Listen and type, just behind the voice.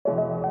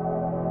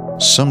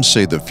Some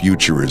say the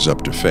future is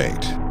up to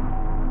fate,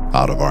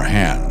 out of our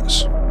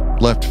hands,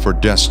 left for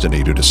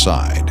destiny to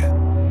decide.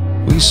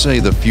 We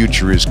say the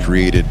future is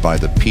created by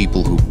the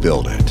people who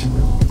build it.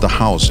 The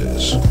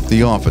houses,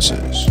 the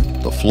offices,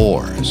 the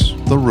floors,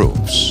 the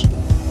roofs.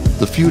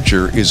 The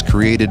future is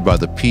created by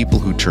the people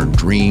who turn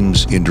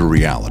dreams into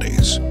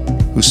realities,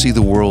 who see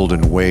the world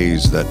in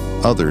ways that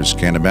others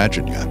can't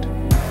imagine yet.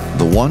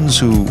 The ones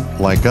who,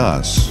 like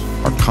us,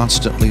 are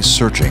constantly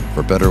searching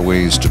for better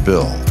ways to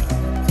build.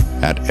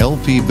 At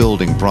LP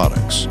Building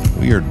Products,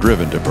 we are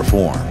driven to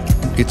perform.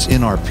 It's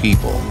in our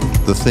people,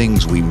 the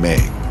things we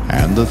make,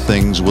 and the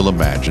things we'll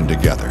imagine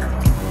together.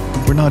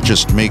 We're not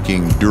just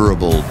making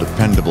durable,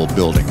 dependable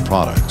building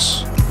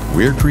products.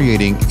 We're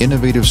creating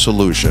innovative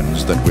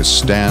solutions that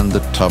withstand the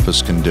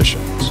toughest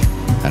conditions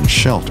and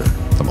shelter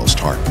the most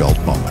heartfelt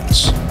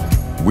moments.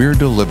 We're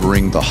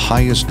delivering the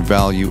highest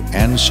value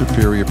and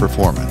superior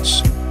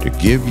performance to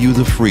give you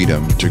the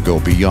freedom to go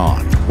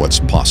beyond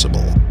what's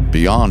possible,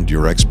 beyond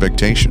your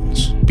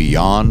expectations,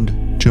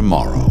 beyond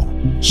tomorrow.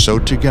 So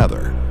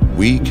together,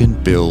 we can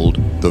build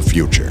the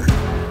future.